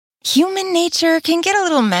Human nature can get a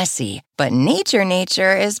little messy, but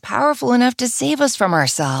nature is powerful enough to save us from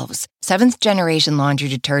ourselves. Seventh-generation laundry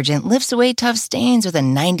detergent lifts away tough stains with a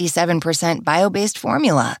 97% bio-based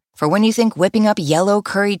formula. For when you think whipping up yellow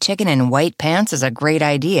curry chicken in white pants is a great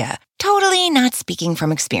idea. Totally not speaking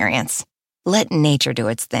from experience. Let nature do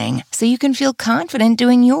its thing so you can feel confident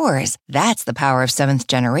doing yours. That's the power of seventh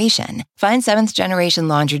generation. Find seventh generation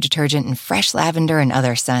laundry detergent in fresh lavender and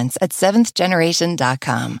other scents at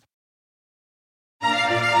seventhgeneration.com.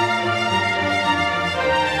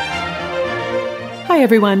 Hi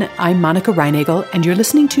everyone, I'm Monica Reinagel, and you're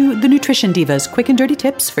listening to The Nutrition Diva's quick and dirty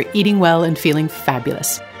tips for eating well and feeling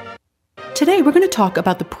fabulous. Today we're going to talk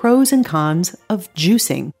about the pros and cons of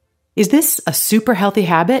juicing. Is this a super healthy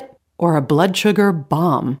habit or a blood sugar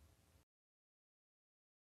bomb?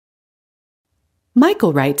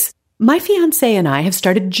 Michael writes, "My fiancé and I have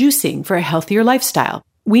started juicing for a healthier lifestyle.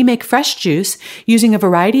 We make fresh juice using a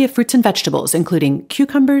variety of fruits and vegetables, including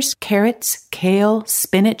cucumbers, carrots, kale,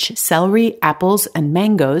 spinach, celery, apples, and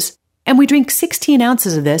mangoes, and we drink 16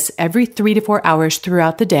 ounces of this every 3 to 4 hours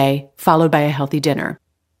throughout the day, followed by a healthy dinner.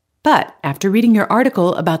 But after reading your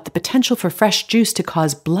article about the potential for fresh juice to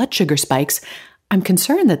cause blood sugar spikes, I'm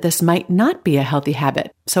concerned that this might not be a healthy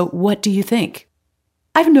habit. So what do you think?"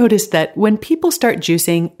 I've noticed that when people start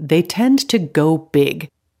juicing, they tend to go big.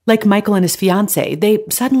 Like Michael and his fiancé, they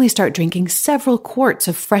suddenly start drinking several quarts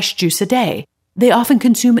of fresh juice a day. They often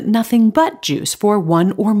consume nothing but juice for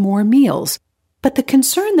 1 or more meals. But the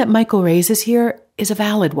concern that Michael raises here is a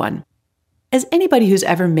valid one. As anybody who's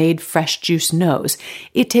ever made fresh juice knows,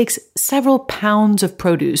 it takes several pounds of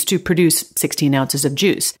produce to produce 16 ounces of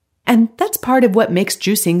juice. And that's part of what makes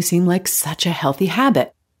juicing seem like such a healthy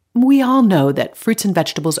habit. We all know that fruits and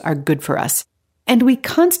vegetables are good for us. And we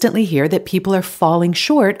constantly hear that people are falling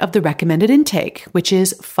short of the recommended intake, which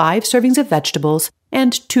is 5 servings of vegetables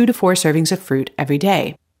and 2 to 4 servings of fruit every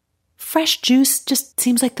day. Fresh juice just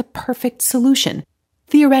seems like the perfect solution.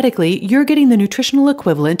 Theoretically, you're getting the nutritional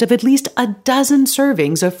equivalent of at least a dozen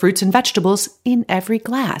servings of fruits and vegetables in every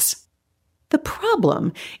glass. The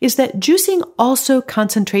problem is that juicing also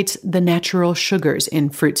concentrates the natural sugars in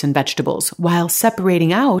fruits and vegetables while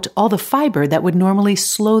separating out all the fiber that would normally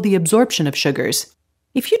slow the absorption of sugars.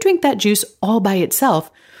 If you drink that juice all by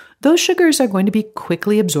itself, those sugars are going to be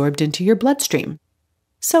quickly absorbed into your bloodstream.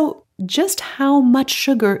 So, just how much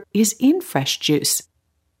sugar is in fresh juice?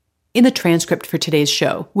 In the transcript for today's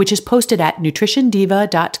show, which is posted at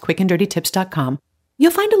nutritiondiva.quickanddirtytips.com, you'll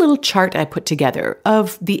find a little chart I put together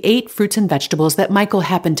of the 8 fruits and vegetables that Michael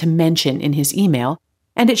happened to mention in his email,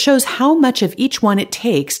 and it shows how much of each one it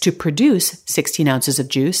takes to produce 16 ounces of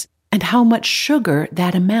juice and how much sugar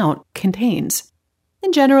that amount contains.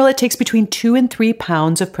 In general, it takes between 2 and 3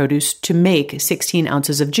 pounds of produce to make 16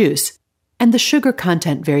 ounces of juice, and the sugar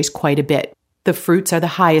content varies quite a bit. The fruits are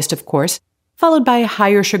the highest, of course, followed by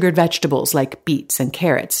higher sugared vegetables like beets and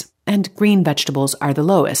carrots, and green vegetables are the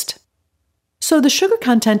lowest. So the sugar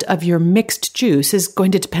content of your mixed juice is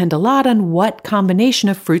going to depend a lot on what combination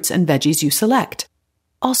of fruits and veggies you select.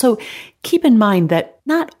 Also, keep in mind that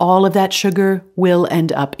not all of that sugar will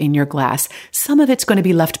end up in your glass. Some of it's going to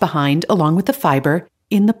be left behind, along with the fiber,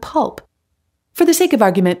 in the pulp. For the sake of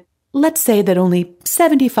argument, let's say that only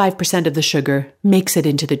 75% of the sugar makes it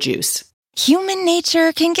into the juice. Human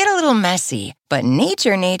nature can get a little messy, but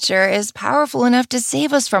nature is powerful enough to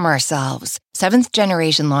save us from ourselves.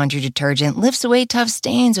 Seventh-generation laundry detergent lifts away tough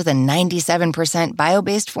stains with a 97%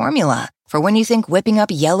 bio-based formula. For when you think whipping up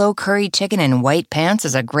yellow curry chicken in white pants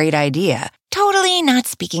is a great idea. Totally not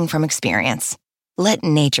speaking from experience. Let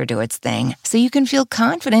nature do its thing so you can feel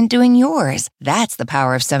confident doing yours. That's the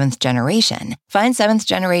power of seventh generation. Find seventh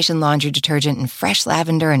generation laundry detergent in fresh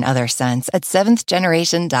lavender and other scents at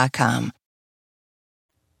seventhgeneration.com.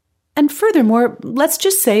 And furthermore, let's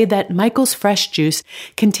just say that Michael's fresh juice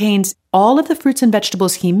contains all of the fruits and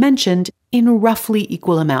vegetables he mentioned in roughly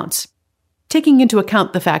equal amounts. Taking into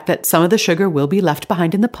account the fact that some of the sugar will be left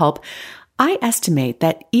behind in the pulp, I estimate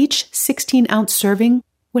that each 16-ounce serving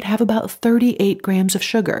would have about 38 grams of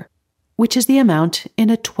sugar, which is the amount in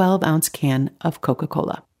a 12-ounce can of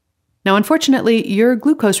Coca-Cola. Now, unfortunately, your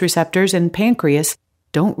glucose receptors and pancreas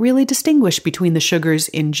don't really distinguish between the sugars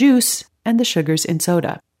in juice and the sugars in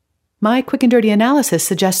soda. My quick and dirty analysis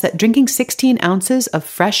suggests that drinking 16 ounces of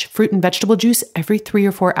fresh fruit and vegetable juice every 3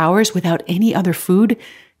 or 4 hours without any other food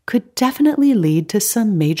could definitely lead to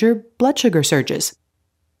some major blood sugar surges.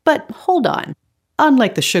 But hold on.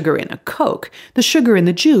 Unlike the sugar in a Coke, the sugar in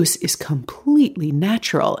the juice is completely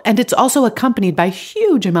natural, and it's also accompanied by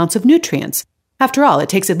huge amounts of nutrients. After all, it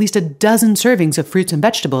takes at least a dozen servings of fruits and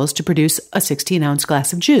vegetables to produce a 16-ounce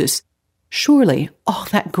glass of juice. Surely all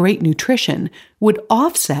that great nutrition would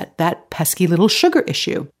offset that pesky little sugar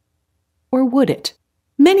issue. Or would it?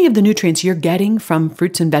 Many of the nutrients you're getting from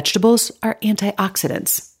fruits and vegetables are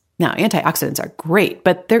antioxidants. Now, antioxidants are great,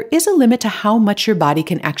 but there is a limit to how much your body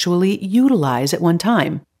can actually utilize at one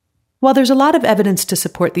time. While there's a lot of evidence to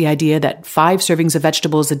support the idea that 5 servings of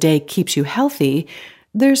vegetables a day keeps you healthy,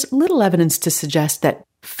 there's little evidence to suggest that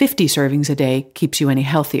 50 servings a day keeps you any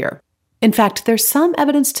healthier. In fact, there's some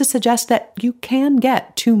evidence to suggest that you can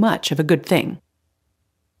get too much of a good thing.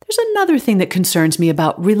 There's another thing that concerns me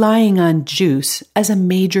about relying on juice as a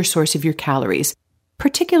major source of your calories,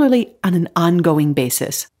 particularly on an ongoing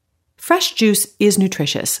basis. Fresh juice is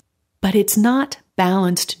nutritious, but it's not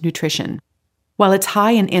balanced nutrition. While it's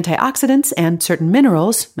high in antioxidants and certain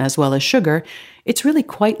minerals, as well as sugar, it's really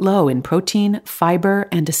quite low in protein, fiber,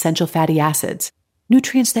 and essential fatty acids,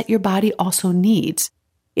 nutrients that your body also needs.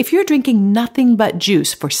 If you're drinking nothing but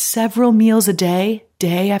juice for several meals a day,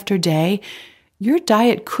 day after day, your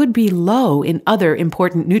diet could be low in other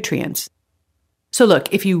important nutrients. So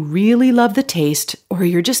look, if you really love the taste, or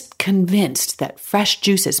you're just convinced that fresh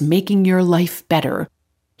juice is making your life better,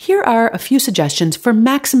 here are a few suggestions for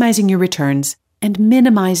maximizing your returns and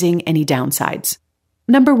minimizing any downsides.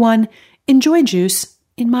 Number 1, enjoy juice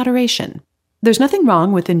in moderation. There's nothing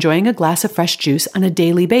wrong with enjoying a glass of fresh juice on a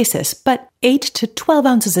daily basis, but 8 to 12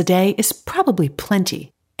 ounces a day is probably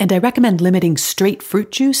plenty, and I recommend limiting straight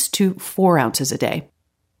fruit juice to 4 ounces a day.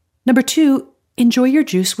 Number 2, enjoy your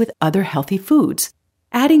juice with other healthy foods.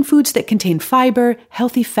 Adding foods that contain fiber,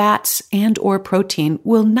 healthy fats, and/or protein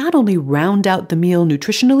will not only round out the meal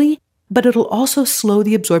nutritionally, but it'll also slow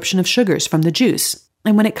the absorption of sugars from the juice.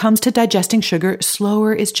 And when it comes to digesting sugar,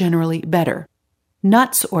 slower is generally better.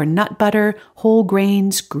 Nuts or nut butter, whole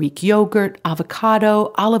grains, Greek yogurt,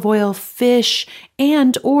 avocado, olive oil, fish,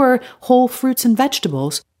 and/or whole fruits and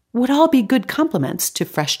vegetables would all be good complements to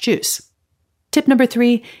fresh juice. Tip number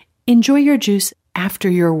 3, enjoy your juice after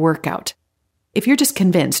your workout. If you're just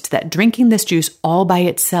convinced that drinking this juice all by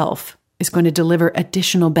itself is going to deliver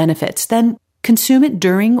additional benefits, then consume it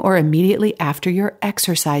during or immediately after your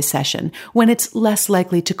exercise session, when it's less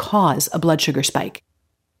likely to cause a blood sugar spike.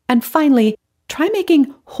 And finally, try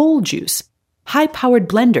making whole juice. High-powered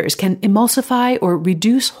blenders can emulsify or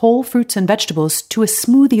reduce whole fruits and vegetables to a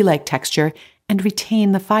smoothie-like texture and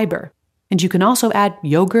retain the fiber. And you can also add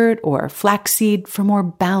yogurt or flaxseed for more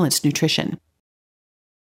balanced nutrition.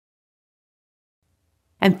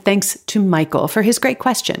 And thanks to Michael for his great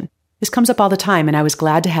question. This comes up all the time, and I was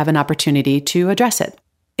glad to have an opportunity to address it.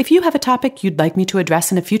 If you have a topic you'd like me to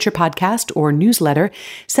address in a future podcast or newsletter,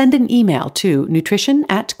 send an email to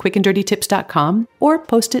nutrition@quickanddirtytips.com or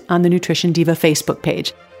post it on the Nutrition Diva Facebook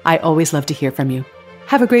page. I always love to hear from you.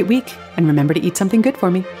 Have a great week, and remember to eat something good for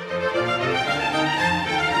me.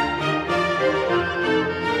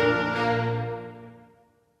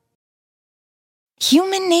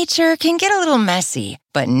 Human nature can get a little messy,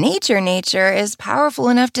 but nature is powerful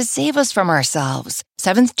enough to save us from ourselves.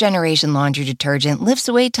 7th Generation Laundry Detergent lifts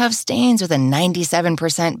away tough stains with a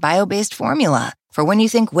 97% bio-based formula. For when you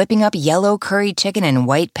think whipping up yellow curry chicken in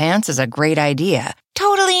white pants is a great idea.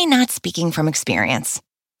 Totally not speaking from experience.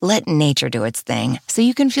 Let nature do its thing so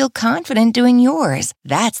you can feel confident doing yours.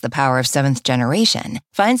 That's the power of 7th Generation.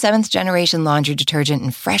 Find 7th Generation Laundry Detergent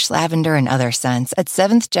in fresh lavender and other scents at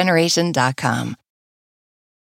 7thgeneration.com.